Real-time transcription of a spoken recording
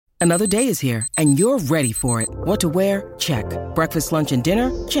Another day is here, and you're ready for it. What to wear? Check. Breakfast, lunch, and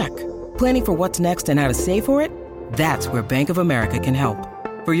dinner? Check. Planning for what's next and how to save for it? That's where Bank of America can help.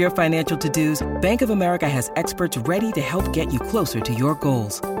 For your financial to-dos, Bank of America has experts ready to help get you closer to your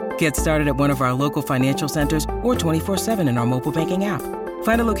goals. Get started at one of our local financial centers or 24/7 in our mobile banking app.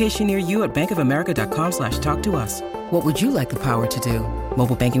 Find a location near you at bankofamerica.com/talktous. What would you like the power to do?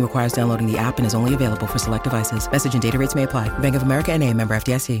 Mobile banking requires downloading the app and is only available for select devices. Message and data rates may apply. Bank of America N.A., member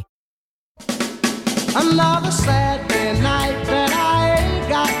FDIC. Another Saturday night that I ain't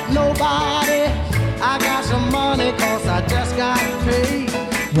got nobody. I got some money 'cause I just got paid.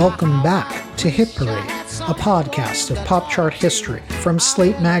 Welcome back to Hit Parade, a podcast of pop chart history from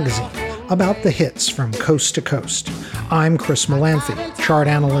Slate Magazine about the hits from coast to coast. I'm Chris Molanphy, chart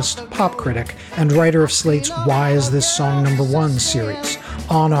analyst, pop critic, and writer of Slate's Why Is This Song Number One series.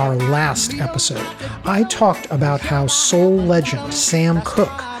 On our last episode, I talked about how soul legend Sam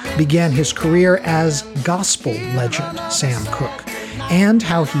Cooke began his career as gospel legend Sam Cooke, and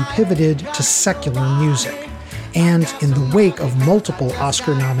how he pivoted to secular music. And in the wake of multiple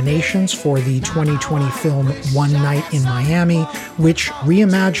Oscar nominations for the 2020 film One Night in Miami, which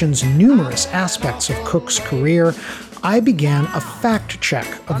reimagines numerous aspects of Cooke's career, I began a fact check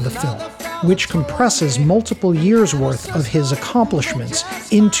of the film, which compresses multiple years' worth of his accomplishments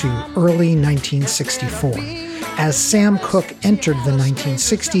into early 1964. As Sam Cooke entered the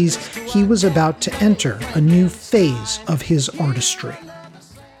 1960s, he was about to enter a new phase of his artistry.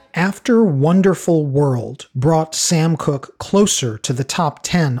 After Wonderful World brought Sam Cooke closer to the top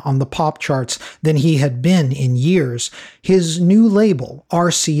 10 on the pop charts than he had been in years, his new label,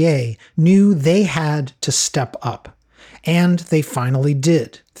 RCA, knew they had to step up. And they finally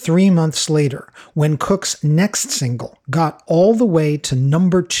did, 3 months later, when Cooke's next single got all the way to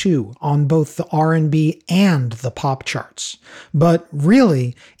number 2 on both the R&B and the pop charts. But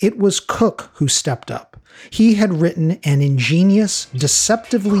really, it was Cooke who stepped up. He had written an ingenious,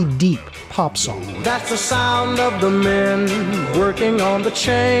 deceptively deep pop song. That's the sound of the men working on the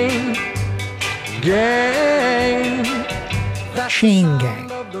chain gang. Chain Gang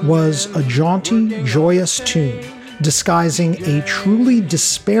was a jaunty, joyous tune disguising a truly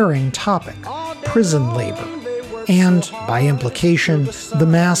despairing topic, prison labor, and, by implication, the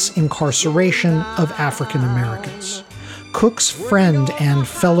mass incarceration of African Americans. Cooke's friend and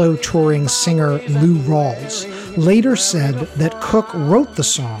fellow touring singer Lou Rawls later said that Cooke wrote the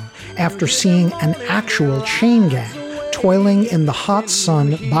song after seeing an actual chain gang toiling in the hot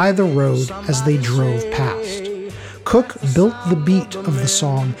sun by the road as they drove past. Cooke built the beat of the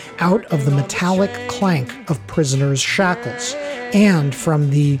song out of the metallic clank of prisoners' shackles and from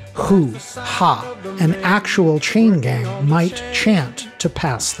the hoo, ha, an actual chain gang might chant to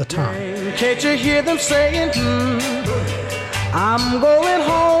pass the time. Can't you hear them saying, I'm going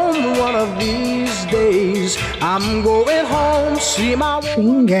home one of these days. I'm going home, see my...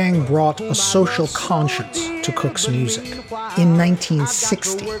 Chain Gang brought a social conscience to Cooke's music in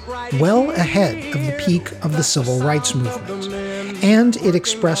 1960, well ahead of the peak of the civil rights movement. And it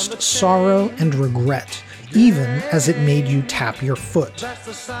expressed sorrow and regret, even as it made you tap your foot.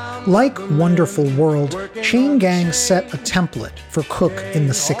 Like Wonderful World, Chain Gang set a template for Cooke in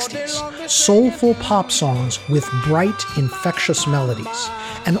the 60s. Soulful pop songs with bright, infectious melodies,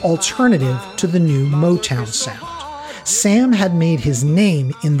 an alternative to the new Motown sound. Sam had made his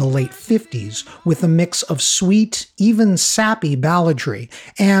name in the late 50s with a mix of sweet, even sappy balladry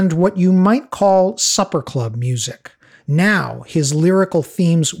and what you might call supper club music. Now, his lyrical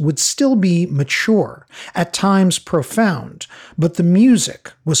themes would still be mature, at times profound, but the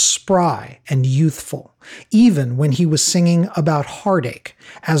music was spry and youthful, even when he was singing about heartache,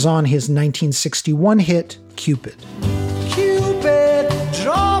 as on his 1961 hit, Cupid. Cupid,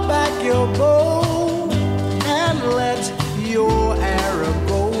 draw back your bow and let your arrow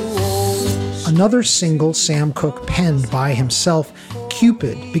go. Another single Sam Cooke penned by himself,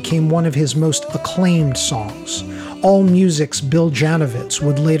 Cupid became one of his most acclaimed songs. AllMusic's Bill Janovitz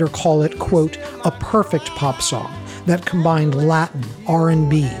would later call it, quote, a perfect pop song that combined Latin,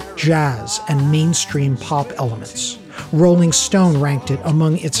 R&B, jazz, and mainstream pop elements. Rolling Stone ranked it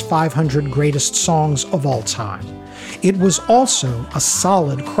among its 500 greatest songs of all time. It was also a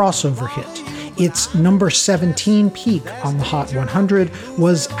solid crossover hit. Its number 17 peak on the Hot 100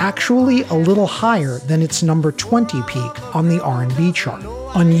 was actually a little higher than its number 20 peak on the R&B chart.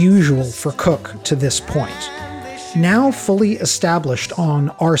 Unusual for Cooke to this point. Now fully established on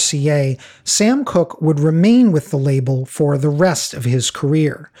RCA, Sam Cooke would remain with the label for the rest of his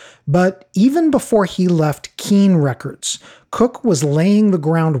career. But even before he left Keane Records, Cooke was laying the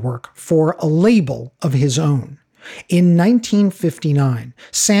groundwork for a label of his own. In 1959,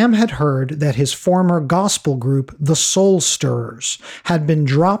 Sam had heard that his former gospel group, the Soul Stirrers, had been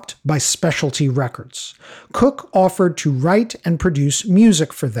dropped by Specialty Records. Cook offered to write and produce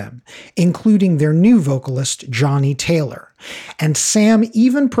music for them, including their new vocalist, Johnny Taylor. And Sam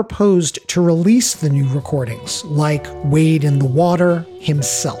even proposed to release the new recordings, like Wade in the Water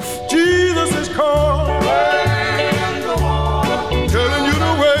himself. Jesus is calling.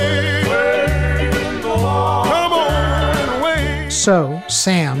 So,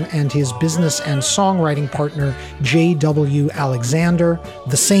 Sam and his business and songwriting partner, J.W. Alexander,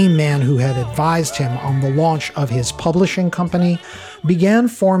 the same man who had advised him on the launch of his publishing company, began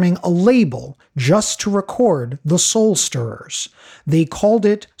forming a label just to record the Soul Stirrers. They called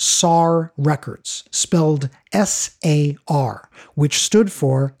it SAR Records, spelled S-A-R, which stood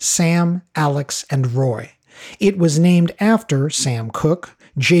for Sam, Alex, and Roy. It was named after Sam Cooke,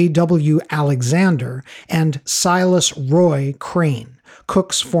 J.W. Alexander, and Silas Roy Crane,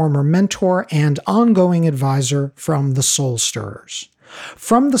 Cooke's former mentor and ongoing advisor from the Soul Stirrers.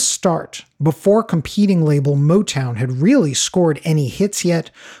 From the start, before competing label Motown had really scored any hits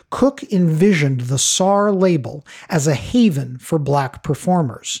yet, Cooke envisioned the SAR label as a haven for Black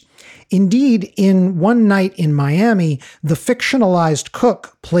performers. Indeed, in One Night in Miami, the fictionalized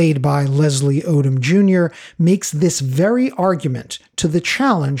Cooke, played by Leslie Odom Jr., makes this very argument to the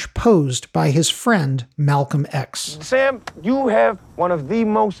challenge posed by his friend Malcolm X. Sam, you have one of the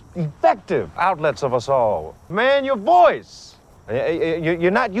most effective outlets of us all. Man, your voice.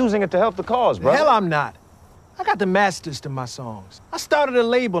 You're not using it to help the cause, brother. Hell, I'm not. I got the masters to my songs. I started a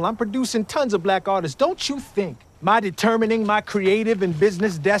label. I'm producing tons of Black artists. Don't you think my determining my creative and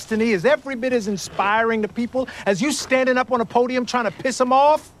business destiny is every bit as inspiring to people as you standing up on a podium trying to piss them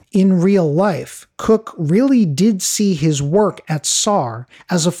off? In real life, Cooke really did see his work at SAR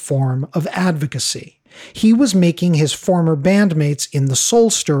as a form of advocacy. He was making his former bandmates in the Soul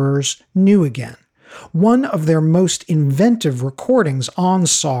Stirrers new again. One of their most inventive recordings on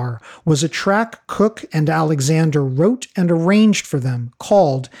SAR was a track Cooke and Alexander wrote and arranged for them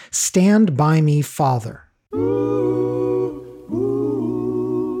called Stand By Me, Father.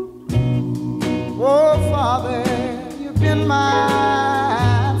 Oh, Father, you've been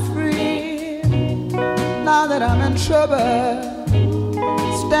my friend. Now that I'm in trouble,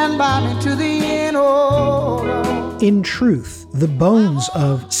 stand by me to the end, oh Lord. In truth, the bones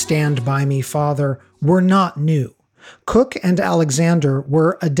of Stand By Me, Father were not new. Cooke and Alexander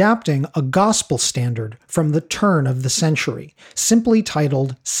were adapting a gospel standard from the turn of the century, simply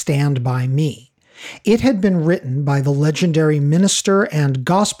titled Stand By Me. It had been written by the legendary minister and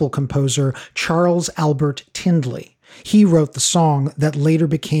gospel composer Charles Albert Tindley. He wrote the song that later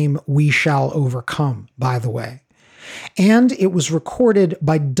became We Shall Overcome, by the way. And it was recorded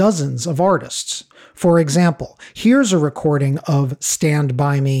by dozens of artists. For example, here's a recording of Stand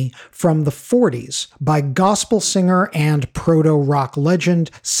By Me from the 40s by gospel singer and proto-rock legend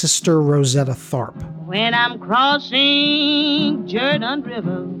Sister Rosetta Tharpe. When I'm crossing Jordan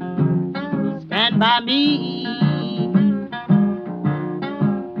River, stand by me.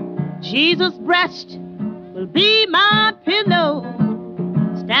 Jesus' breast will be my pillow.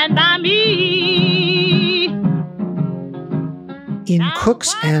 Stand by me. In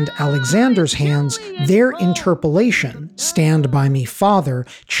Cooke's and Alexander's hands, their interpolation, Stand By Me, Father,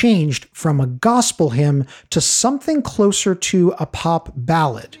 changed from a gospel hymn to something closer to a pop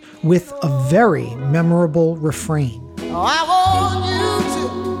ballad with a very memorable refrain. Oh, I want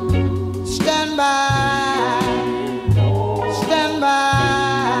you to stand by,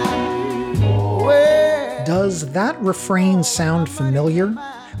 where... Does that refrain sound familiar?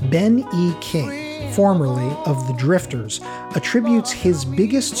 Ben E. King, formerly of the Drifters, attributes his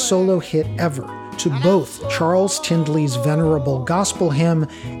biggest solo hit ever to both Charles Tindley's venerable gospel hymn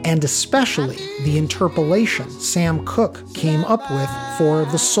and especially the interpolation Sam Cooke came up with for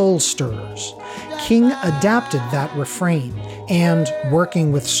the Soul Stirrers. King adapted that refrain and,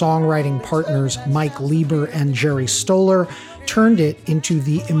 working with songwriting partners Mike Lieber and Jerry Stoller, turned it into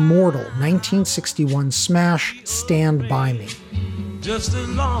the immortal 1961 smash Stand By Me. Just as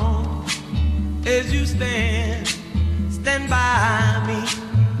long as you stand by me.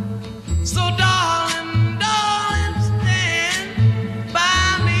 So darling, stand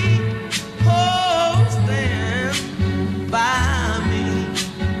by me. Oh, stand by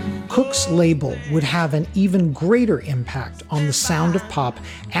me. Cooke's label would have an even greater impact on the sound of pop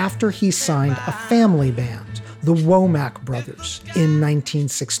after he signed a family band, the Womack Brothers, in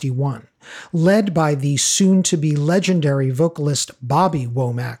 1961. Led by the soon-to-be legendary vocalist Bobby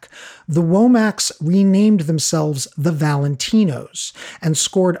Womack, the Womacks renamed themselves the Valentinos and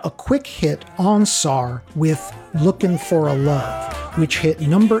scored a quick hit on SAR with Lookin' for a Love, which hit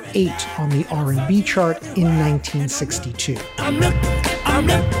number 8 on the R&B chart in 1962. I'm looking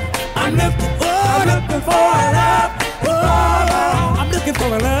for a love. I'm looking for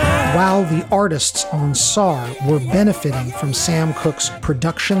a love. While the artists on SAR were benefiting from Sam Cooke's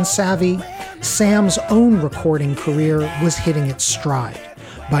production savvy, Sam's own recording career was hitting its stride.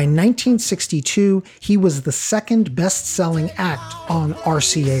 By 1962, he was the second best-selling act on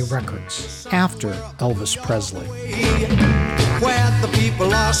RCA Records, after Elvis Presley. Where the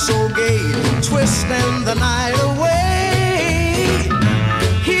people are so gay, twisting the night away.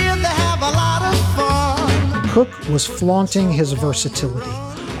 Here they have a lot of fun. Cooke was flaunting his versatility.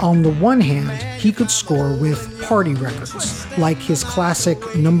 On the one hand, he could score with party records, like his classic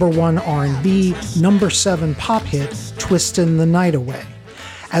 #1 R&B, #7 pop hit, Twistin' the Night Away,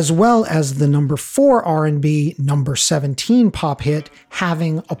 as well as the #4 R&B, #17 pop hit,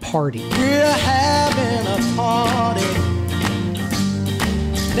 Having a Party. We're having a party,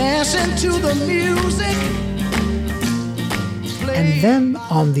 dancing to the music. And then,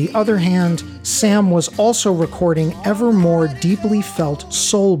 on the other hand, Sam was also recording ever more deeply felt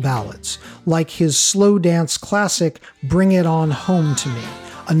soul ballads, like his slow dance classic Bring It On Home to Me,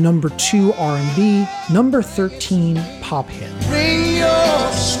 a #2 R&B, #13 pop hit. Bring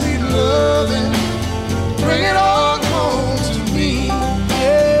your sweet loving, bring it on home to me.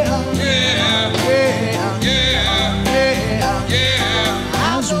 Yeah, yeah, yeah, yeah,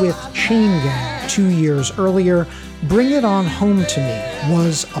 yeah. As with Chain Gang 2 years earlier, Bring It On Home to Me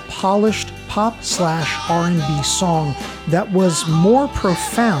was a polished pop/R&B song that was more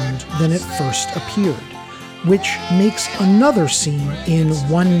profound than it first appeared, which makes another scene in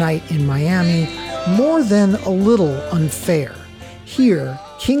One Night in Miami more than a little unfair. Here,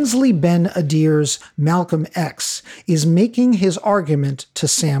 Kingsley Ben-Adir's Malcolm X is making his argument to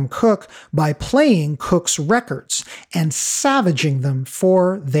Sam Cooke by playing Cooke's records and savaging them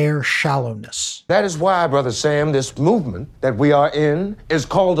for their shallowness. That is why, Brother Sam, this movement that we are in is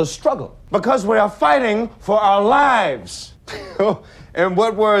called a struggle. Because we are fighting for our lives. And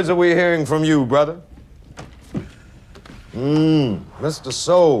what words are we hearing from you, brother? Mr.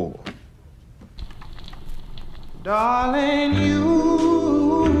 Soul. Darling, you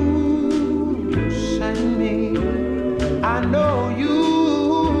send me. I know you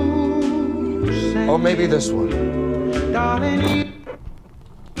send Or maybe this one. Darling, you.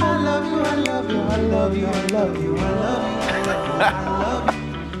 I love you, I love you, I love you, I love you, I love you,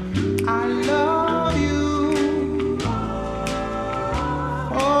 I love you.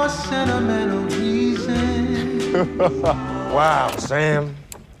 For sentimental reasons. Wow, Sam,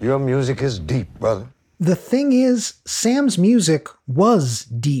 your music is deep, brother. The thing is, Sam's music was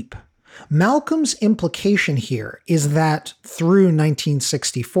deep. Malcolm's implication here is that through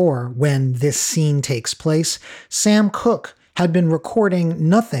 1964, when this scene takes place, Sam Cooke had been recording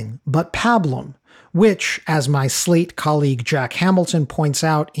nothing but pablum, which, as my Slate colleague Jack Hamilton points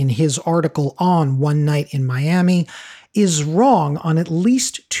out in his article on One Night in Miami, is wrong on at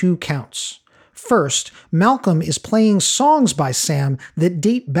least 2 counts. First, Malcolm is playing songs by Sam that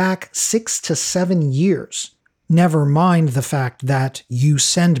date back 6 to 7 years. Never mind the fact that You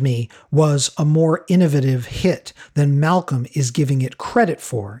Send Me was a more innovative hit than Malcolm is giving it credit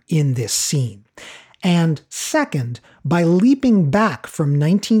for in this scene. And second, by leaping back from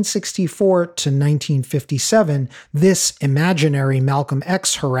 1964 to 1957, this imaginary Malcolm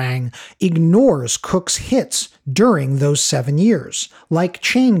X harangue ignores Cooke's hits during those 7 years, like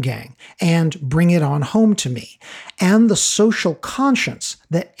Chain Gang and Bring It On Home to Me, and the social conscience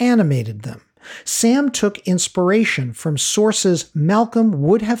that animated them. Sam took inspiration from sources Malcolm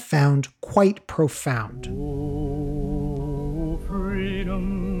would have found quite profound. Oh,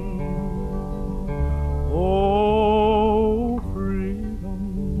 freedom. Oh,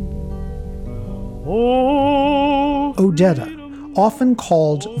 freedom. Oh, Odetta, often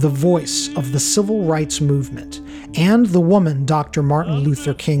called the voice of the civil rights movement, and the woman Dr. Martin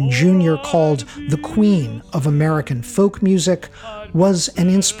Luther King Jr. called the Queen of American folk music, was an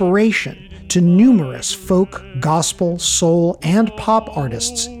inspiration to numerous folk, gospel, soul, and pop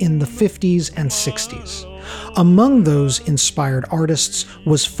artists in the 50s and 60s. Among those inspired artists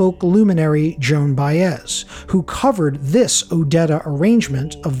was folk luminary Joan Baez, who covered this Odetta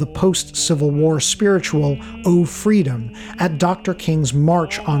arrangement of the post-Civil War spiritual Oh Freedom at Dr. King's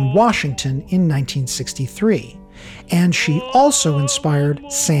March on Washington in 1963. And she also inspired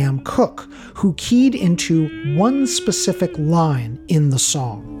Sam Cooke, who keyed into one specific line in the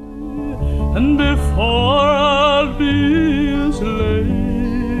song. And before I'll be a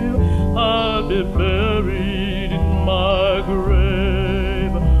slave, I'll be buried in my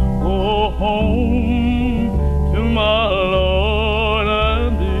grave. Go home to my Lord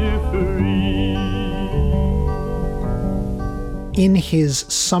and be free. In his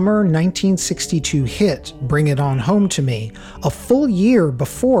summer 1962 hit, Bring It On Home to Me, a full year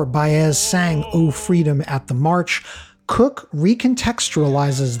before Baez sang "Oh Freedom" at the March, Cook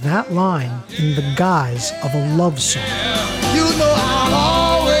recontextualizes that line in the guise of a love song. You know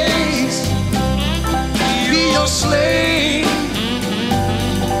I'll always be your slave.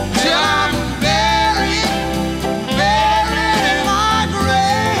 Till I'm buried in my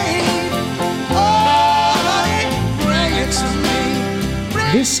grave. Oh, honey, bring it to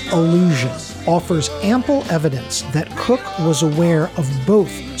me. This allusion offers ample evidence that Cook was aware of both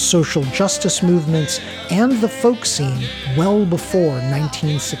social justice movements and the folk scene well before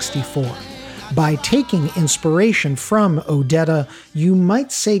 1964. By taking inspiration from Odetta, you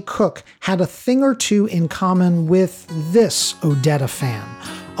might say Cook had a thing or two in common with this Odetta fan,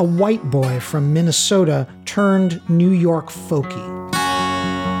 a white boy from Minnesota turned New York folkie.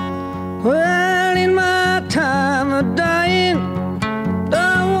 Well, in my time of dying,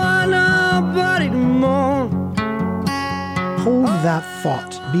 don't want nobody to mourn. Hold that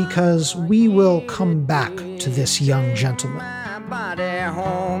thought, because we will come back to this young gentleman.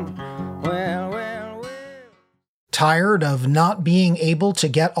 Tired of not being able to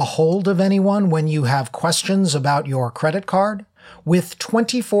get a hold of anyone when you have questions about your credit card? With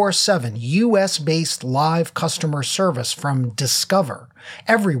 24/7 US-based live customer service from Discover,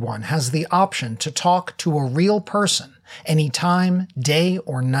 everyone has the option to talk to a real person anytime, day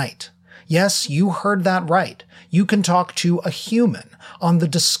or night. Yes, you heard that right. You can talk to a human on the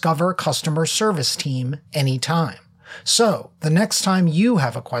Discover customer service team anytime. So, the next time you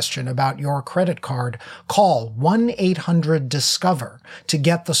have a question about your credit card, call 1-800-DISCOVER to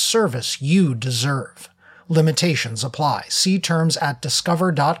get the service you deserve. Limitations apply. See terms at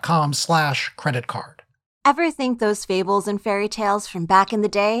discover.com/creditcard. Ever think those fables and fairy tales from back in the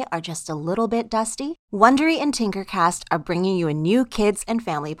day are just a little bit dusty? Wondery and Tinkercast are bringing you a new kids and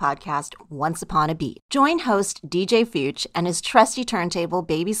family podcast, Once Upon a Beat. Join host DJ Fuchs and his trusty turntable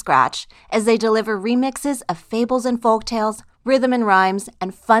Baby Scratch as they deliver remixes of fables and folktales, rhythm and rhymes,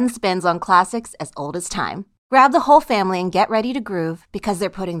 and fun spins on classics as old as time. Grab the whole family and get ready to groove, because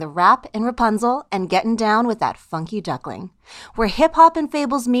they're putting the rap in Rapunzel and getting down with that funky duckling. Where hip-hop and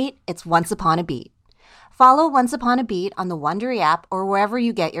fables meet, it's Once Upon a Beat. Follow Once Upon a Beat on the Wondery app or wherever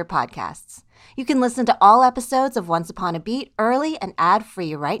you get your podcasts. You can listen to all episodes of Once Upon a Beat early and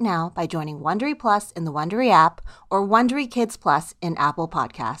ad-free right now by joining Wondery Plus in the Wondery app or Wondery Kids Plus in Apple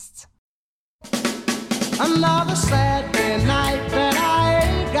Podcasts. Another Saturday night that I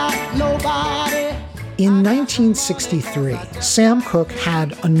ain't got nobody. In 1963, Sam Cooke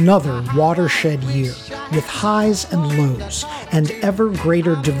had another watershed year with highs and lows and ever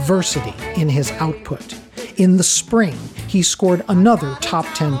greater diversity in his output. In the spring, he scored another top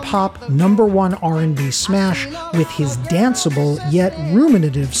 10 pop, #1 R&B smash with his danceable yet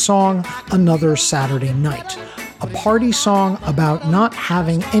ruminative song, Another Saturday Night, a party song about not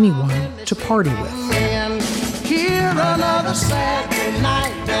having anyone to party with. Here another Saturday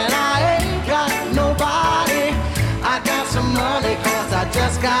night and I ain't got nobody. I got some money 'cause I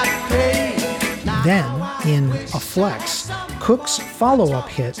just got paid. Then, in a flex, Cooke's follow-up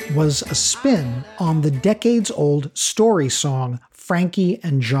hit was a spin on the decades-old story song Frankie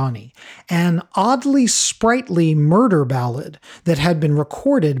and Johnny, an oddly sprightly murder ballad that had been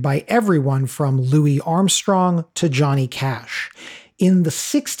recorded by everyone from Louis Armstrong to Johnny Cash. In the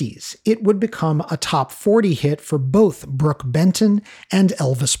 60s, it would become a top 40 hit for both Brooke Benton and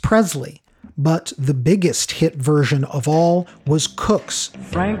Elvis Presley. But the biggest hit version of all was Cooke's.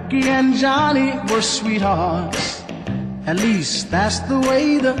 Frankie and Johnny were sweethearts. At least that's the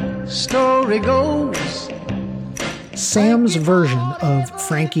way the story goes. Sam's version of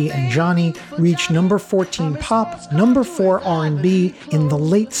Frankie and Johnny reached number 14 pop, number 4 R&B in the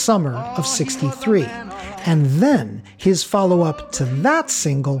late summer of '63. And then his follow-up to that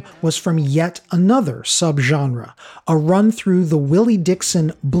single was from yet another subgenre, a run through the Willie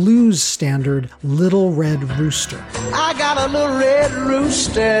Dixon blues standard Little Red Rooster. I got a little red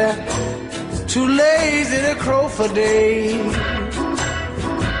rooster, too lazy to crow for days.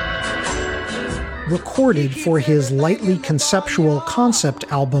 Recorded for his lightly conceptual concept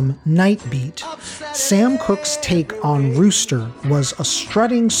album Night Beat, Sam Cooke's take on Rooster was a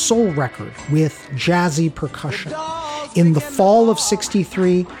strutting soul record with jazzy percussion. In the fall of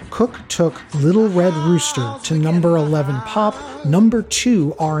 '63, Cook took Little Red Rooster to number 11 pop, number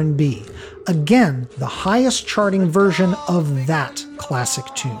 2 R&B. Again, the highest charting version of that classic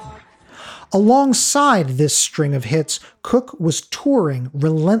tune. Alongside this string of hits, Cook was touring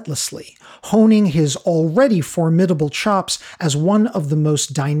relentlessly, honing his already formidable chops as one of the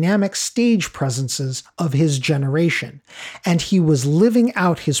most dynamic stage presences of his generation. And he was living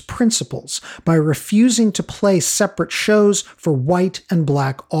out his principles by refusing to play separate shows for white and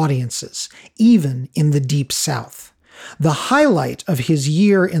black audiences, even in the Deep South. The highlight of his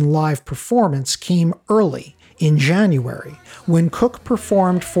year in live performance came early, in January, when Cook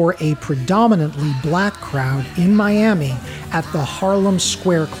performed for a predominantly black crowd in Miami at the Harlem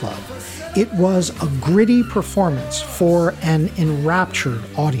Square Club. It was a gritty performance for an enraptured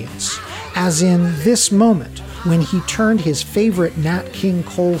audience, as in this moment when he turned his favorite Nat King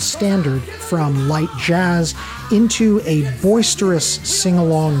Cole standard from light jazz into a boisterous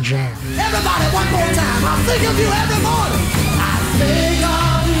sing-along jam. Everybody, one more time. I think of you every morning. I think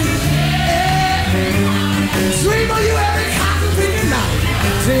of you. Dream of you every cotton picking night.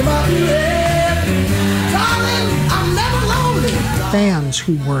 Dream of you every. Darling, I'm never lonely. Fans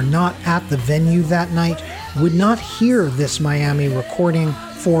who were not at the venue that night would not hear this Miami recording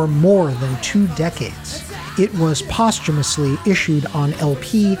for more than 2 decades. It was posthumously issued on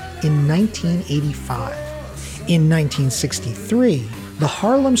LP in 1985. In 1963, the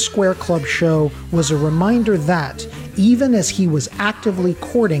Harlem Square Club show was a reminder that, even as he was actively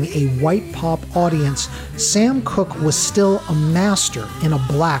courting a white pop audience, Sam Cooke was still a master in a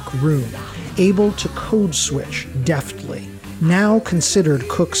black room, able to code switch deftly. Now considered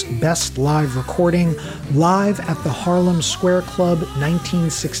Cooke's best live recording, Live at the Harlem Square Club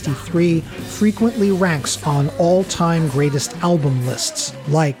 1963 frequently ranks on all-time greatest album lists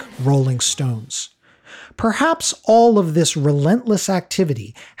like Rolling Stones. Perhaps all of this relentless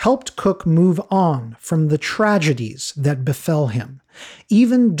activity helped Cooke move on from the tragedies that befell him.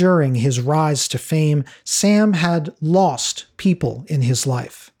 Even during his rise to fame, Sam had lost people in his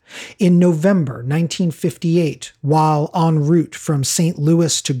life. In November 1958, while en route from St.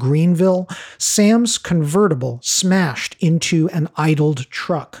 Louis to Greenville, Sam's convertible smashed into an idled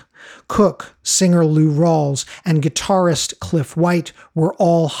truck. Cooke, singer Lou Rawls, and guitarist Cliff White were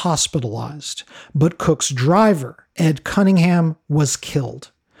all hospitalized, but Cooke's driver, Ed Cunningham, was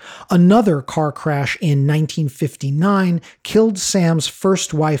killed. Another car crash in 1959 killed Sam's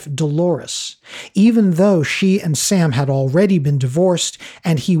first wife, Dolores. Even though she and Sam had already been divorced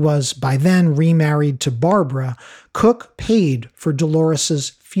and he was by then remarried to Barbara, Cooke paid for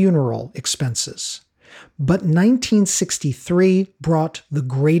Dolores's funeral expenses. But 1963 brought the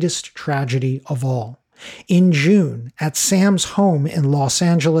greatest tragedy of all. In June, at Sam's home in Los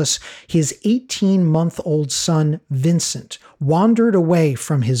Angeles, his 18-month-old son, Vincent, wandered away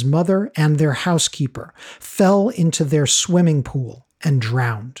from his mother and their housekeeper, fell into their swimming pool, and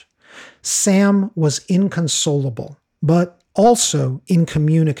drowned. Sam was inconsolable, but also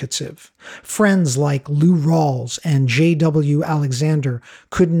incommunicative. Friends like Lou Rawls and J.W. Alexander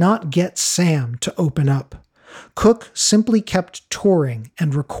could not get Sam to open up. Cooke simply kept touring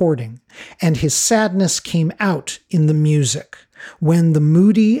and recording, and his sadness came out in the music. When the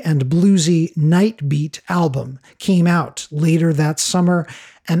moody and bluesy Night Beat album came out later that summer,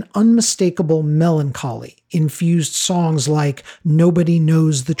 an unmistakable melancholy infused songs like Nobody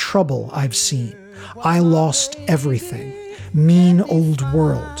Knows the Trouble I've Seen, I Lost Everything, Mean Old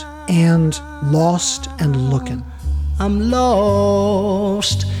World, and Lost and Lookin'. I'm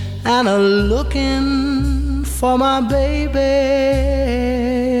lost and a-looking for my baby.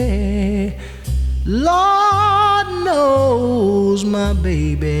 Lord knows my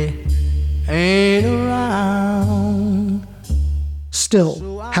baby ain't around.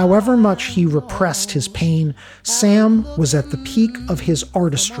 Still, however much he repressed his pain, Sam was at the peak of his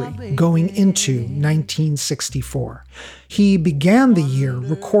artistry going into 1964. He began the year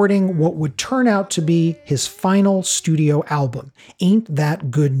recording what would turn out to be his final studio album, Ain't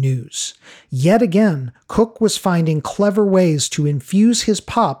That Good News. Yet again, Cooke was finding clever ways to infuse his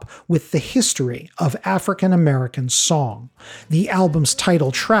pop with the history of African American song. The album's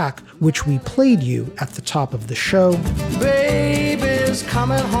title track, which we played you at the top of the show, Baby's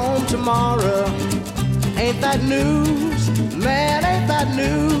coming home tomorrow. Ain't that news? Man, ain't that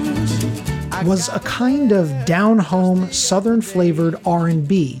news? was a kind of down-home, southern-flavored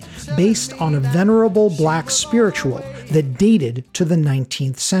R&B based on a venerable black spiritual that dated to the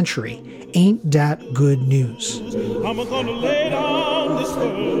 19th century. Ain't Dat Good News. I'm gonna lay down this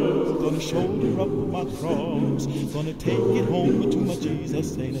world, gonna shoulder up my cross, gonna take it home to my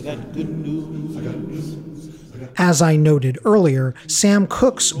Jesus, ain't that good news? As I noted earlier, Sam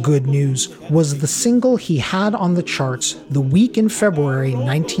Cooke's Good News was the single he had on the charts the week in February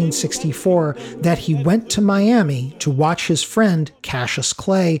 1964 that he went to Miami to watch his friend Cassius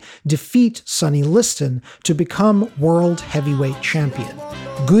Clay defeat Sonny Liston to become world heavyweight champion.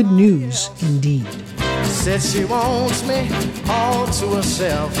 Good news indeed. Said she wants me all to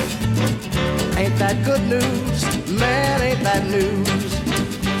herself. Ain't that good news? Man, ain't that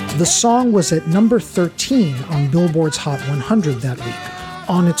news? The song was at number 13 on Billboard's Hot 100 that week,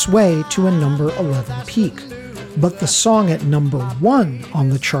 on its way to a number 11 peak. But the song at number 1 on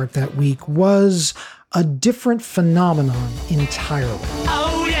the chart that week was a different phenomenon entirely.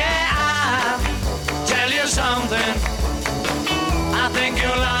 Oh yeah, I'll tell you something. I think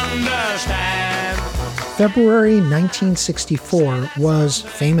you'll understand. February 1964 was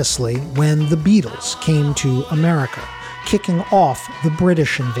famously when the Beatles came to America, kicking off the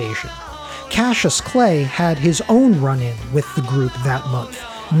British invasion. Cassius Clay had his own run-in with the group that month,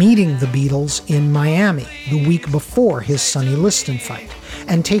 meeting the Beatles in Miami the week before his Sonny Liston fight,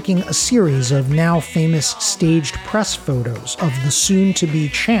 and taking a series of now famous staged press photos of the soon-to-be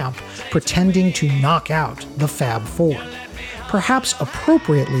champ pretending to knock out the Fab Four. Perhaps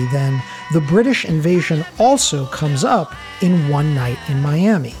appropriately then, the British invasion also comes up in One Night in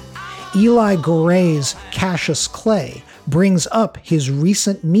Miami. Eli Goray's Cassius Clay brings up his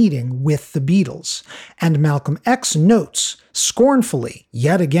recent meeting with the Beatles, and Malcolm X notes, scornfully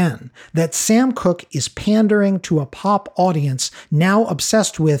yet again, that Sam Cooke is pandering to a pop audience now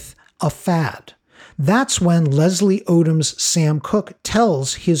obsessed with a fad. That's when Leslie Odom's Sam Cooke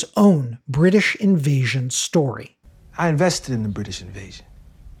tells his own British invasion story. I invested in the British invasion.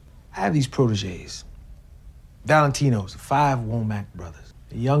 I have these proteges. Valentino's, the 5 Womack brothers.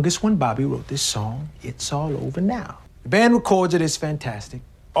 The youngest one, Bobby, wrote this song, It's All Over Now. The band records it, it's fantastic,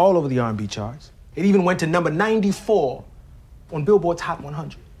 all over the R&B charts. It even went to number 94 on Billboard's Hot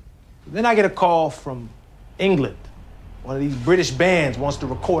 100. Then I get a call from England. One of these British bands wants to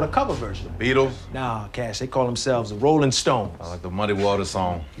record a cover version. The Beatles? Nah, Cash, they call themselves the Rolling Stones. I like the Muddy Waters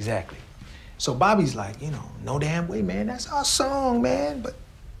song. Exactly. So Bobby's like, no damn way, man, that's our song, man. But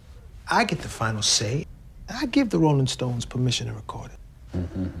I get the final say. I give the Rolling Stones permission to record it.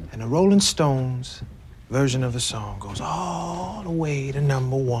 Mm-hmm. And the Rolling Stones version of the song goes all the way to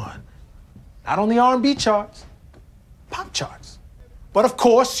number 1. Not on the R&B charts, pop charts. But of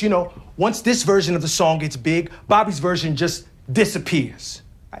course, once this version of the song gets big, Bobby's version just disappears.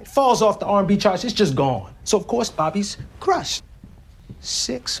 Right? Falls off the R&B charts, it's just gone. So of course, Bobby's crushed.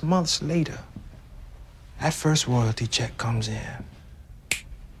 6 months later, that first royalty check comes in.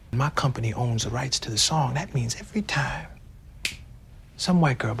 My company owns the rights to the song. That means every time some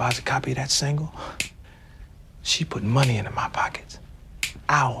white girl buys a copy of that single, she put money into my pockets.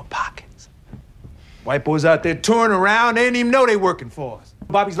 Our pockets. White boys out there touring around, they didn't even know they working for us.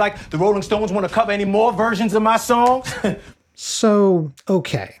 Bobby's like, the Rolling Stones want to cover any more versions of my songs? So,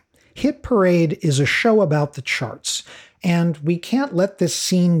 okay. Hit Parade is a show about the charts, and we can't let this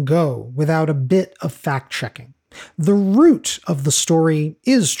scene go without a bit of fact-checking. The root of the story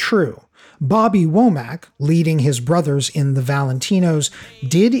is true. Bobby Womack, leading his brothers in the Valentinos,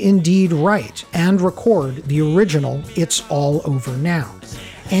 did indeed write and record the original It's All Over Now.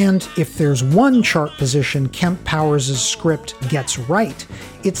 And if there's one chart position Kemp Powers' script gets right,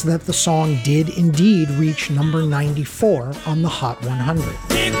 it's that the song did indeed reach number 94 on the Hot 100.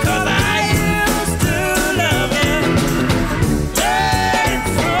 Because I used to love it.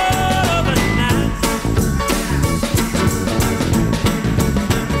 It's over now.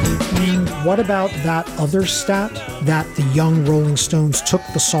 And what about that other stat, that the young Rolling Stones took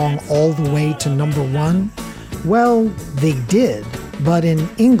the song all the way to number 1? Well, they did, but in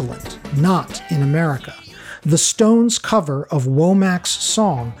England, not in America. The Stones' cover of Womack's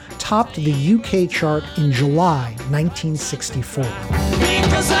song topped the UK chart in July 1964.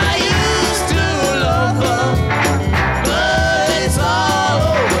 Because I used to love her, but it's all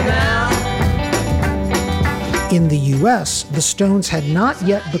over now. In the US, the Stones had not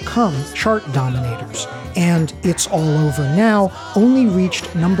yet become chart dominators, and It's All Over Now only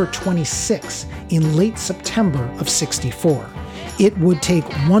reached number 26 in late September of '64. It would take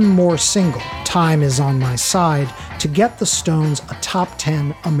one more single, Time Is On My Side, to get the Stones a top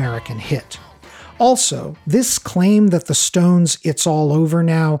 10 American hit. Also, this claim that the Stones' It's All Over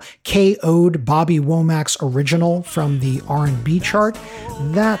Now KO'd Bobby Womack's original from the R&B chart,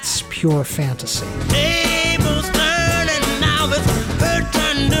 that's pure fantasy. Tables turning, now it's her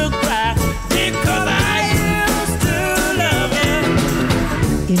turn to cry, because I used to love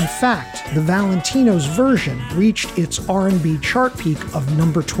it. In fact, the Valentinos version reached its R&B chart peak of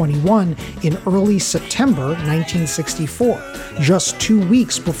number 21 in early September 1964, just 2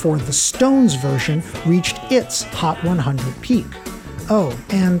 weeks before the Stones version reached its Hot 100 peak. Oh,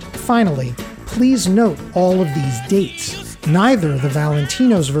 and finally, please note all of these dates. Neither the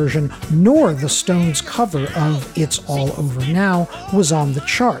Valentinos version nor the Stones cover of It's All Over Now was on the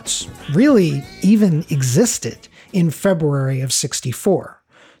charts, really even existed in February of '64.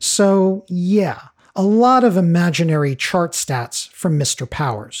 So yeah, a lot of imaginary chart stats from Mr.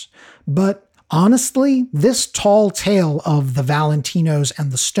 Powers. But honestly, this tall tale of the Valentinos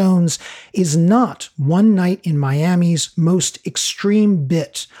and the Stones is not One Night in Miami's most extreme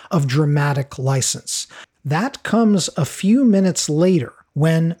bit of dramatic license. That comes a few minutes later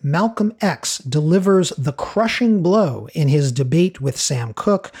when Malcolm X delivers the crushing blow in his debate with Sam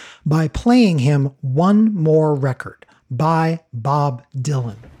Cooke by playing him one more record by Bob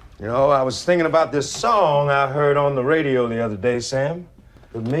Dylan. You know, I was thinking about this song I heard on the radio the other day, Sam.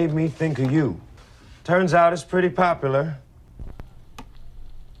 It made me think of you. Turns out it's pretty popular.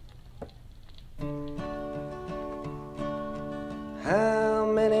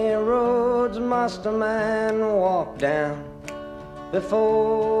 How many roads must a man walk down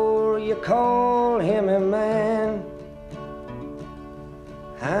before you call him a man?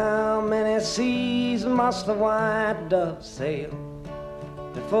 How many seas must the white dove sail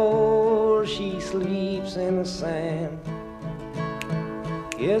before she sleeps in the sand?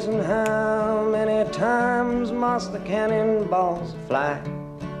 Yes, and how many times must the cannonballs fly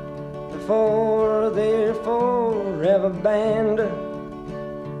before they're forever banned?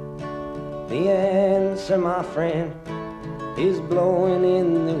 The answer, my friend, is blowing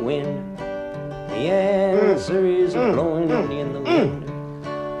in the wind. The answer is blowing in the wind.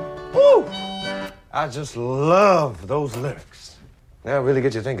 Woo! I just love those lyrics. That really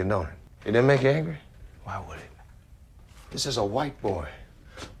get you thinking, don't it? It didn't make you angry? Why would it? This is a white boy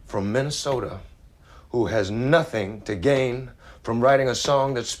from Minnesota who has nothing to gain from writing a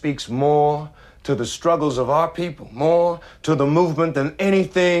song that speaks more to the struggles of our people, more to the movement than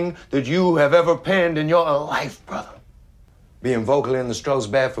anything that you have ever penned in your life, brother. Being vocal in the struggle's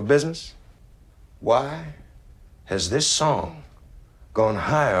bad for business? Why has this song gone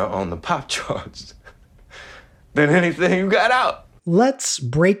higher on the pop charts than anything you got out? Let's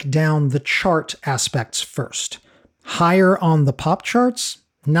break down the chart aspects first. Higher on the pop charts?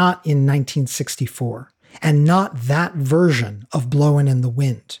 Not in 1964. And not that version of Blowin' in the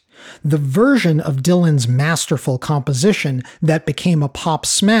Wind. The version of Dylan's masterful composition that became a pop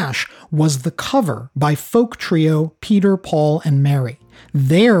smash was the cover by folk trio Peter, Paul, and Mary.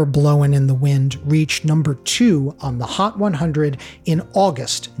 Their Blowin' in the Wind reached number 2 on the Hot 100 in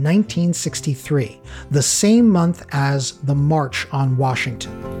August 1963, the same month as the March on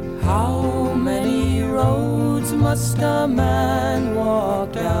Washington. How many roads must a man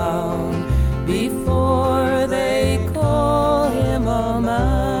walk down before they call him a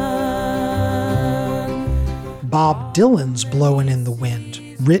man? Bob Dylan's Blowin' in the Wind,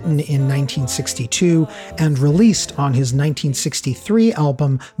 written in 1962 and released on his 1963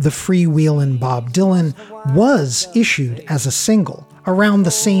 album The Freewheelin' Bob Dylan, was issued as a single around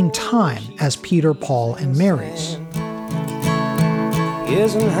the same time as Peter, Paul, and Mary's.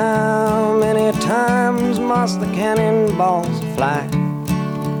 Isn't how many times must the cannonballs fly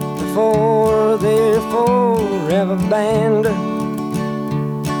before they're forever banned?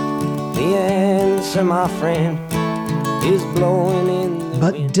 The answer, my friend, is blowing in the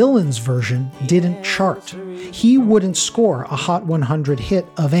But wind. Dylan's version didn't chart. He wouldn't score a Hot 100 hit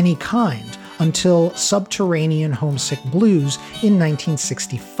of any kind until Subterranean Homesick Blues in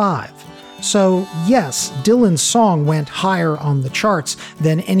 1965. So yes, Dylan's song went higher on the charts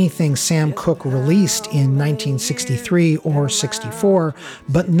than anything Sam Cooke released in 1963 or 64,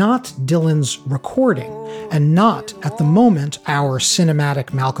 but not Dylan's recording, and not at the moment our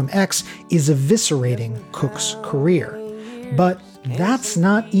cinematic Malcolm X is eviscerating Cooke's career. But that's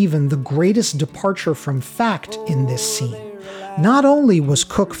not even the greatest departure from fact in this scene. Not only was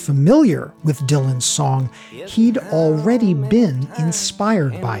Cooke familiar with Dylan's song, he'd already been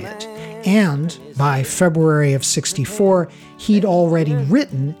inspired by it. And by February of '64, he'd already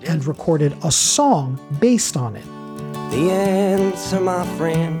written and recorded a song based on it. The answer, my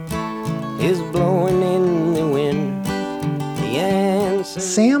friend, is blowing in the wind. The answer.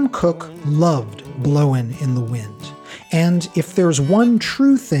 Sam Cooke loved Blowin' in the Wind. And if there's one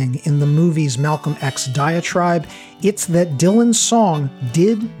true thing in the movie's Malcolm X diatribe, it's that Dylan's song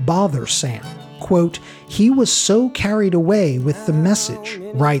did bother Sam. Quote, he was so carried away with the message,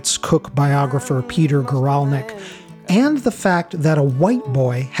 writes Cooke biographer Peter Guralnick. and the fact that a white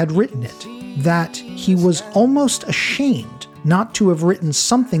boy had written it, that he was almost ashamed not to have written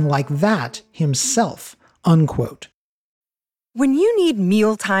something like that himself, unquote. When you need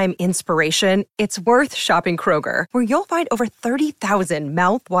mealtime inspiration, it's worth shopping Kroger, where you'll find over 30,000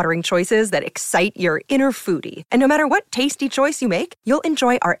 mouth-watering choices that excite your inner foodie. And no matter what tasty choice you make, you'll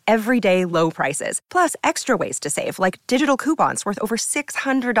enjoy our everyday low prices, plus extra ways to save, like digital coupons worth over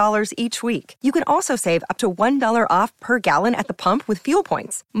 $600 each week. You can also save up to $1 off per gallon at the pump with fuel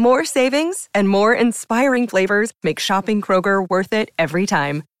points. More savings and more inspiring flavors make shopping Kroger worth it every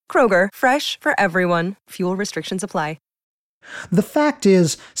time. Kroger, fresh for everyone. Fuel restrictions apply. The fact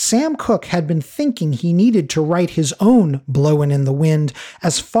is, Sam Cooke had been thinking he needed to write his own Blowin' in the Wind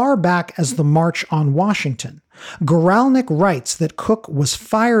as far back as the March on Washington. Guralnick writes that Cooke was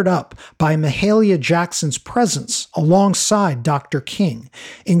fired up by Mahalia Jackson's presence alongside Dr. King,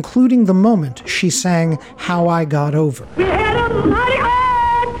 including the moment she sang How I Got Over. We had a mighty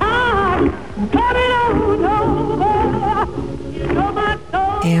hard time coming over.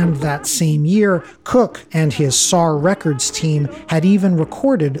 And that same year, Cooke and his SAR Records team had even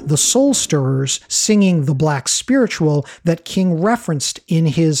recorded the Soul Stirrers singing the Black Spiritual that King referenced in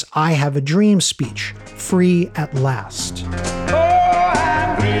his I Have a Dream speech, Free at Last.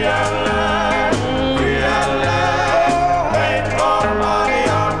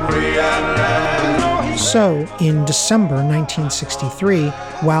 So, in December 1963,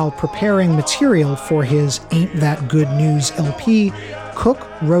 while preparing material for his Ain't That Good News LP, Cooke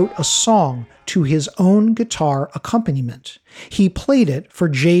wrote a song to his own guitar accompaniment. He played it for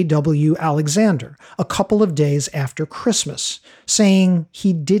J.W. Alexander a couple of days after Christmas, saying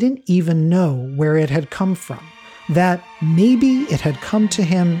he didn't even know where it had come from, that maybe it had come to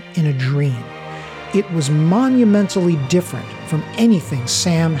him in a dream. It was monumentally different from anything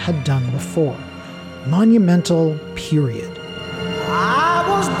Sam had done before. Monumental, period. I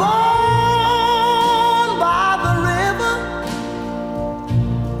was born by the river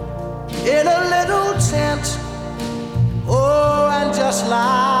in a little tent. Oh, and just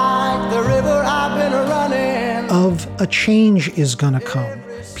like the river I've been running. Of A Change Is Gonna Come,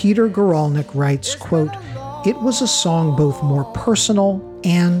 Peter Guralnick writes, quote, "It was a song both more personal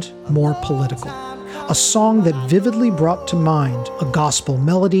and more political. A song that vividly brought to mind a gospel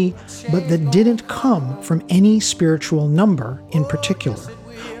melody, but that didn't come from any spiritual number in particular.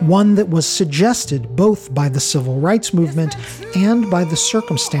 One that was suggested both by the civil rights movement and by the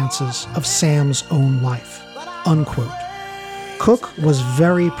circumstances of Sam's own life," unquote. Cooke was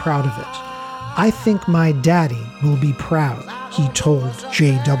very proud of it. "I think my daddy will be proud," he told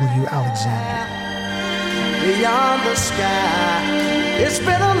J.W. Alexander. Beyond the sky, it's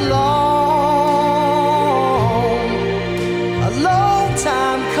been a long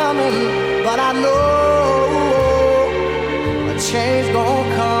time coming, but I know a change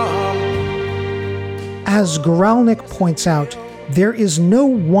gonna come. As Guralnick points out, there is no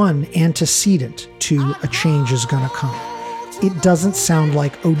one antecedent to A Change Is Gonna Come. It doesn't sound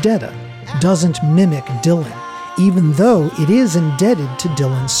like Odetta, doesn't mimic Dylan, even though it is indebted to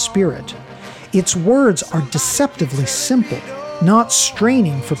Dylan's spirit. Its words are deceptively simple, not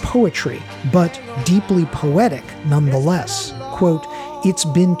straining for poetry, but deeply poetic nonetheless. Quote, "It's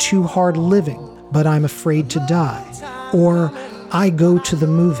been too hard living, but I'm afraid to die." Or, "I go to the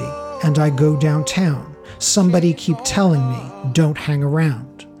movie and I go downtown. Somebody keep telling me, don't hang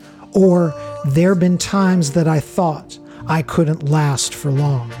around." Or, "There've been times that I thought I couldn't last for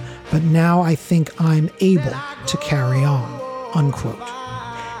long, but now I think I'm able to carry on," unquote.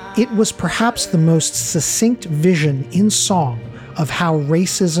 It was perhaps the most succinct vision in song of how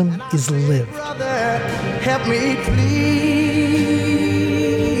racism is lived. Brother, help me please.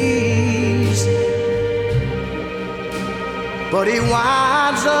 But he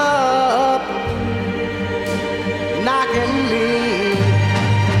winds up knocking me.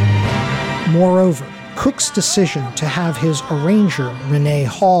 Moreover, Cooke's decision to have his arranger, Renee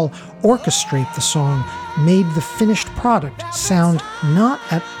Hall, orchestrate the song made the finished product sound not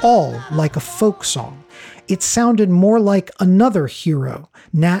at all like a folk song. It sounded more like another hero,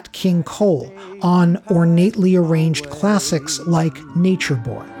 Nat King Cole, on ornately arranged classics like Nature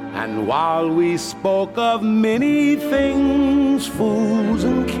Boy. And while we spoke of many things, fools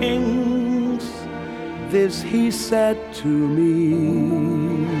and kings, this he said to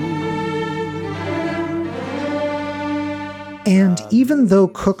me. And even though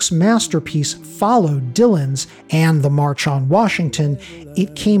Cooke's masterpiece followed Dylan's and the March on Washington,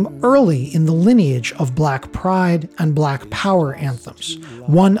 it came early in the lineage of Black Pride and Black Power anthems,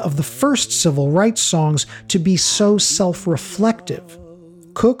 one of the first civil rights songs to be so self-reflective.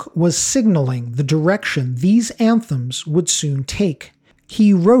 Cook was signaling the direction these anthems would soon take.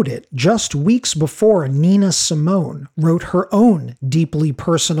 He wrote it just weeks before Nina Simone wrote her own deeply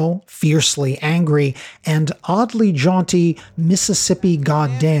personal, fiercely angry, and oddly jaunty Mississippi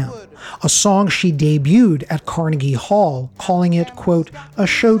Goddamn, a song she debuted at Carnegie Hall, calling it, quote, a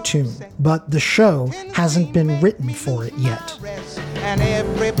show tune, but the show hasn't been written for it yet. And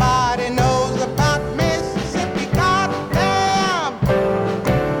everybody knows about Mississippi Goddamn.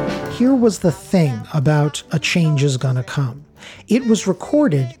 Here was the thing about A Change Is Gonna Come. It was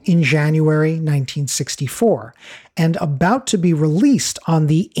recorded in January 1964 and about to be released on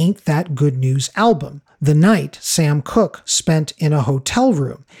the Ain't That Good News album, the night Sam Cooke spent in a hotel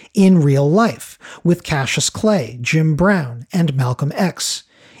room in real life with Cassius Clay, Jim Brown, and Malcolm X.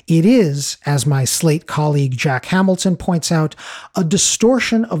 It is, as my Slate colleague Jack Hamilton points out, a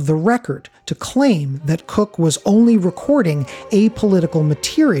distortion of the record to claim that Cooke was only recording apolitical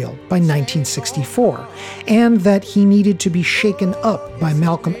material by 1964, and that he needed to be shaken up by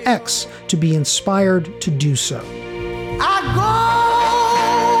Malcolm X to be inspired to do so. I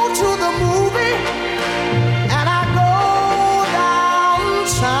go to the movie and I go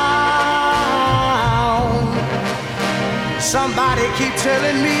downtown. Somebody keep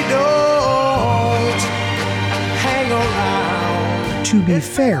telling me don't hang around. To be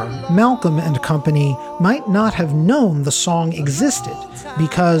fair, Malcolm and company might not have known the song existed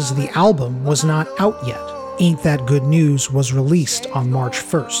because the album was not out yet. Ain't That Good News was released on March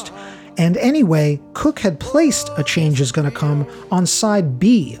 1st. And anyway, Cooke had placed A Change Is Gonna Come on side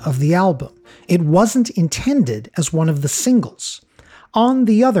B of the album. It wasn't intended as one of the singles. On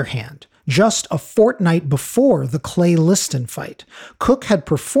the other hand, just a fortnight before the Clay Liston fight, Cooke had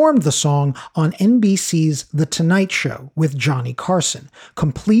performed the song on NBC's The Tonight Show with Johnny Carson,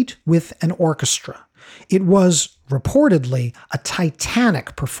 complete with an orchestra. It was reportedly a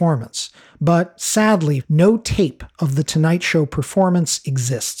titanic performance, but sadly, no tape of the Tonight Show performance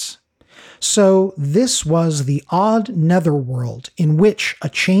exists. So this was the odd netherworld in which A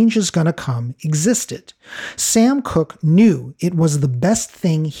Change Is Gonna Come existed. Sam Cooke knew it was the best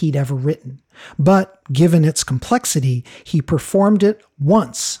thing he'd ever written, but given its complexity, he performed it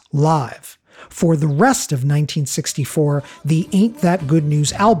once live. For the rest of 1964, the Ain't That Good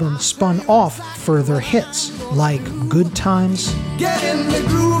News album spun off further hits like Good Times, Get in the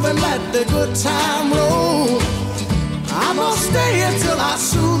groove and let the good time roll. I'm gonna stay until I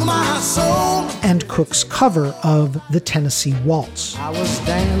soothe my soul. and Cooke's cover of the Tennessee Waltz. I was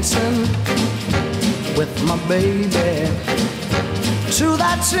dancing with my baby to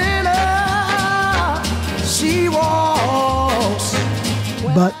that Tennessee waltz.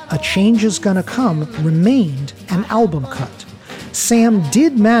 But A Change Is Gonna Come remained an album cut. Sam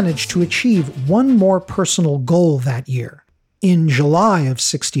did manage to achieve one more personal goal that year. In July of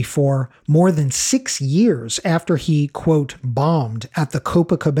 '64, more than 6 years after he, quote, bombed at the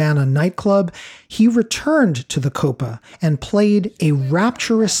Copacabana nightclub, he returned to the Copa and played a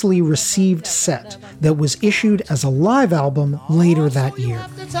rapturously received set that was issued as a live album later that year.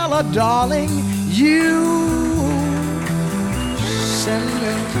 Tell her, darling, you send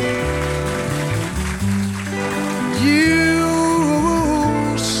me.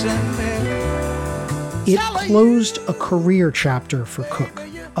 You send me. It closed a career chapter for Cooke,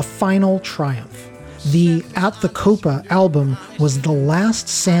 a final triumph. The At the Copa album was the last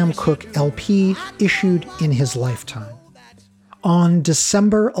Sam Cooke LP issued in his lifetime. On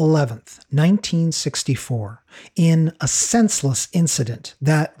December 11th, 1964, in a senseless incident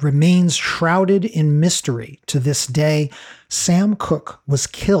that remains shrouded in mystery to this day, Sam Cooke was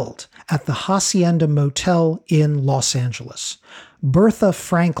killed at the Hacienda Motel in Los Angeles. Bertha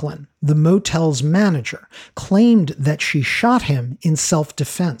Franklin, the motel's manager, claimed that she shot him in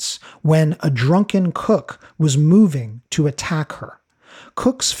self-defense when a drunken Cooke was moving to attack her.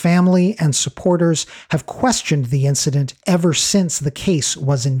 Cooke's family and supporters have questioned the incident ever since the case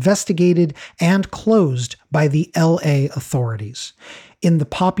was investigated and closed by the LA authorities. In the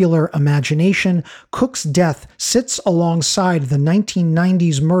popular imagination, Cooke's death sits alongside the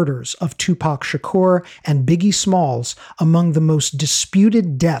 1990s murders of Tupac Shakur and Biggie Smalls among the most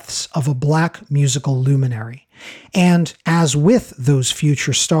disputed deaths of a Black musical luminary. And as with those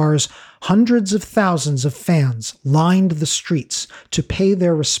future stars, hundreds of thousands of fans lined the streets to pay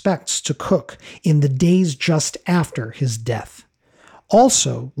their respects to Cooke in the days just after his death.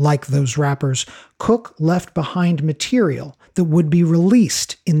 Also, like those rappers, Cooke left behind material that would be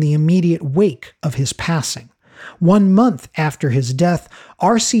released in the immediate wake of his passing. 1 month after his death,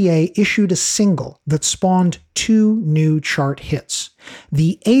 RCA issued a single that spawned 2 new chart hits.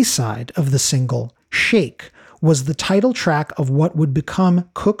 The A-side of the single, Shake, was the title track of what would become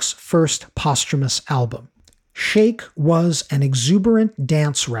Cook's first posthumous album. Shake was an exuberant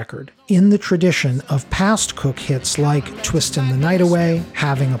dance record in the tradition of past Cook hits like Twistin' the Night Away,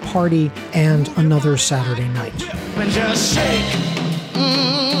 Having a Party, and Another Saturday Night. Just shake,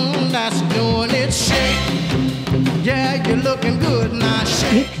 that's doing it, shake. Yeah, you're looking good now,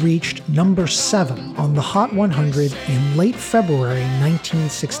 shake. It reached number 7 on the Hot 100 in late February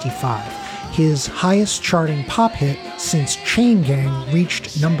 1965, his highest charting pop hit since Chain Gang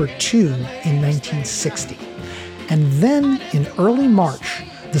reached number 2 in 1960. And then in early March,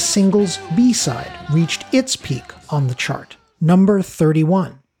 the single's B-side reached its peak on the chart, number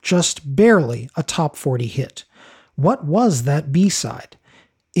 31, just barely a top 40 hit. What was that B-side?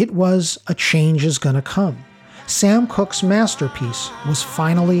 It was A Change Is Gonna Come. Sam Cooke's masterpiece was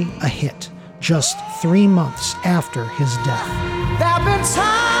finally a hit, just 3 months after his death. There have been times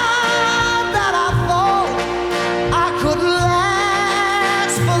that I thought I couldn't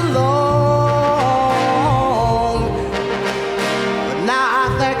last for long, but now I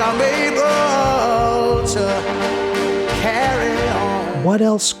think I'm able to carry on. What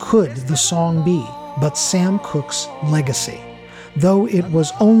else could the song be but Sam Cooke's legacy? Though it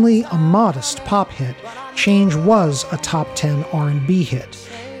was only a modest pop hit, Change was a top 10 R&B hit,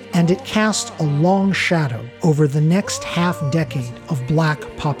 and it cast a long shadow over the next half-decade of black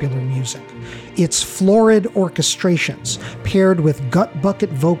popular music. Its florid orchestrations, paired with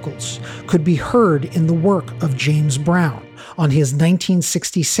gut-bucket vocals, could be heard in the work of James Brown on his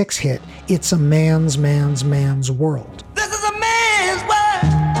 1966 hit, It's a Man's World. This is a man's world.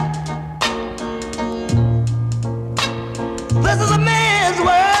 This is a man's world.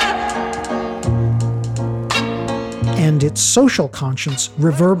 And its social conscience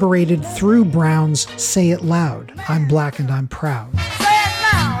reverberated through Brown's Say It Loud, I'm Black and I'm Proud. Say it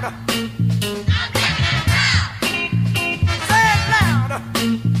louder. Say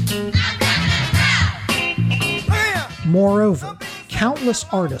it louder. Moreover, countless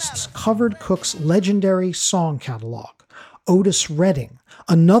artists covered Cooke's legendary song catalog. Otis Redding,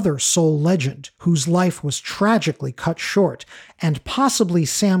 another soul legend whose life was tragically cut short, and possibly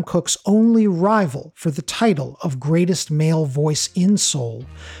Sam Cooke's only rival for the title of greatest male voice in soul,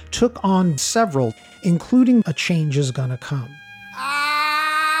 took on several, including A Change Is Gonna Come.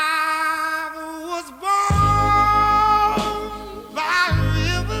 I was born by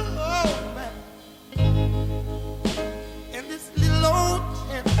a river in this little old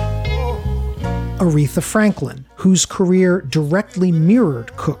town. Aretha Franklin, whose career directly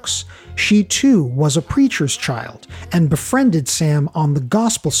mirrored Cooke's. She too was a preacher's child and befriended Sam on the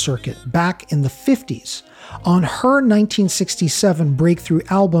gospel circuit back in the 50s. On her 1967 breakthrough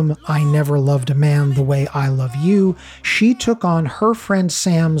album, I Never Loved a Man the Way I Love You, she took on her friend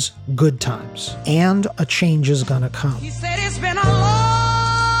Sam's Good Times and A Change Is Gonna Come. He said it's been a long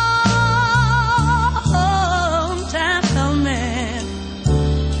time coming,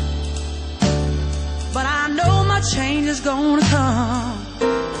 but I know my change is gonna come.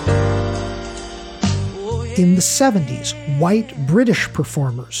 In the 70s, white British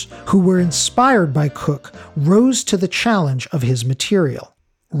performers who were inspired by Cooke rose to the challenge of his material.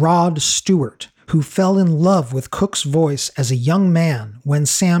 Rod Stewart, who fell in love with Cooke's voice as a young man when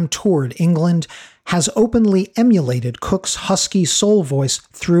Sam toured England, has openly emulated Cooke's husky soul voice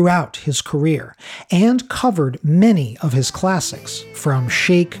throughout his career and covered many of his classics, from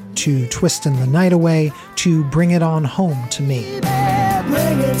Shake to Twistin' the Night Away to Bring It On Home to Me.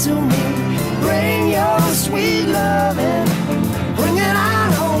 Bring it to me, bring your sweet loving, bring it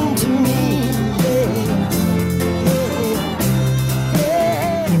on home to me.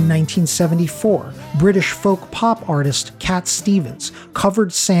 In 1974, British folk pop artist Cat Stevens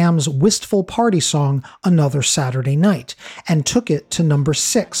covered Sam's wistful party song Another Saturday Night and took it to number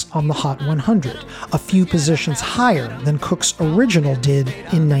 6 on the Hot 100, a few positions higher than Cooke's original did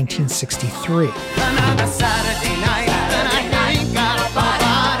in 1963. Another Saturday night, and I ain't got a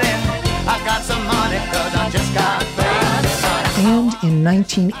body. I got some money 'cause I just got paid. And in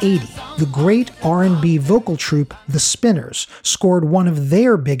 1980, the great R&B vocal troupe The Spinners scored one of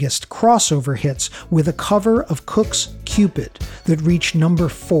their biggest crossover hits with a cover of Cooke's Cupid that reached number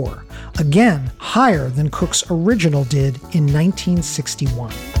 4, again higher than Cooke's original did in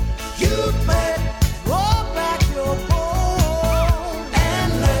 1961.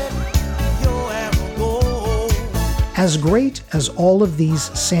 As great as all of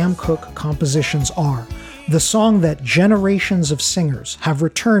these Sam Cooke compositions are, the song that generations of singers have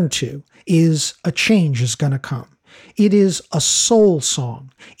returned to is A Change Is Gonna Come. It is a soul song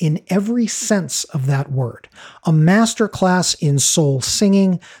in every sense of that word, a masterclass in soul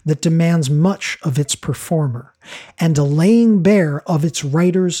singing that demands much of its performer. and a laying bare of its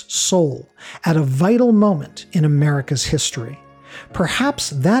writer's soul at a vital moment in America's history. Perhaps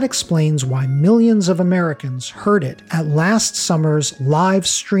that explains why millions of Americans heard it at last summer's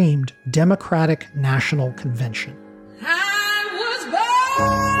live-streamed Democratic National Convention.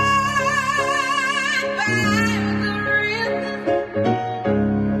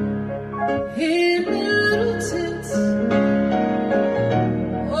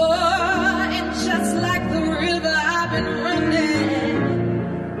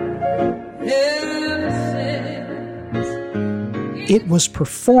 It was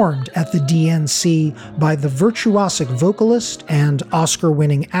performed at the DNC by the virtuosic vocalist and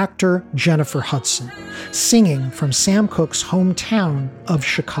Oscar-winning actor Jennifer Hudson, singing from Sam Cooke's hometown of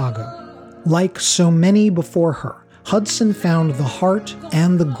Chicago. Like so many before her, Hudson found the heart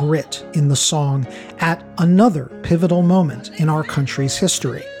and the grit in the song at another pivotal moment in our country's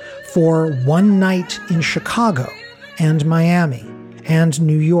history, for one night in Chicago and Miami and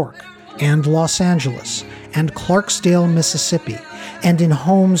New York and Los Angeles and Clarksdale, Mississippi, and in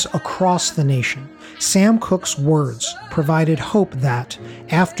homes across the nation, Sam Cooke's words provided hope that,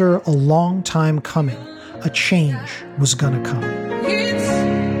 after a long time coming, a change was gonna come. It's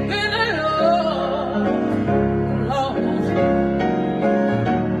been a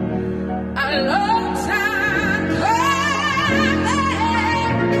long time coming,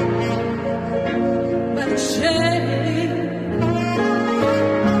 but change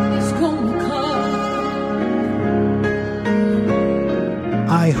is gonna come.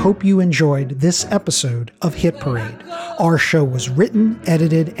 I hope you enjoyed this episode of Hit Parade. Our show was written,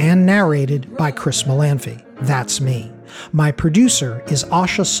 edited, and narrated by Chris Molanphy. That's me. My producer is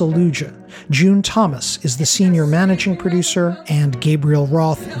Asha Saluja. June Thomas is the senior managing producer, and Gabriel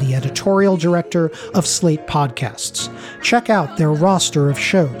Roth, the editorial director of Slate Podcasts. Check out their roster of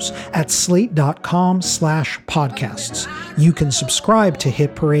shows at slate.com/podcasts. You can subscribe to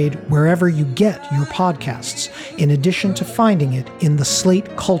Hit Parade wherever you get your podcasts, in addition to finding it in the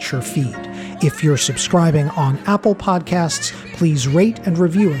Slate Culture feed. If you're subscribing on Apple Podcasts, please rate and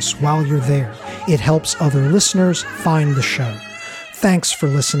review us while you're there. It helps other listeners find the show. Thanks for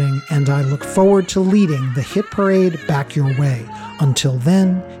listening, and I look forward to leading the Hit Parade back your way. Until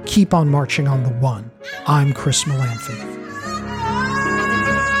then, keep on marching on the one. I'm Chris Molanphy.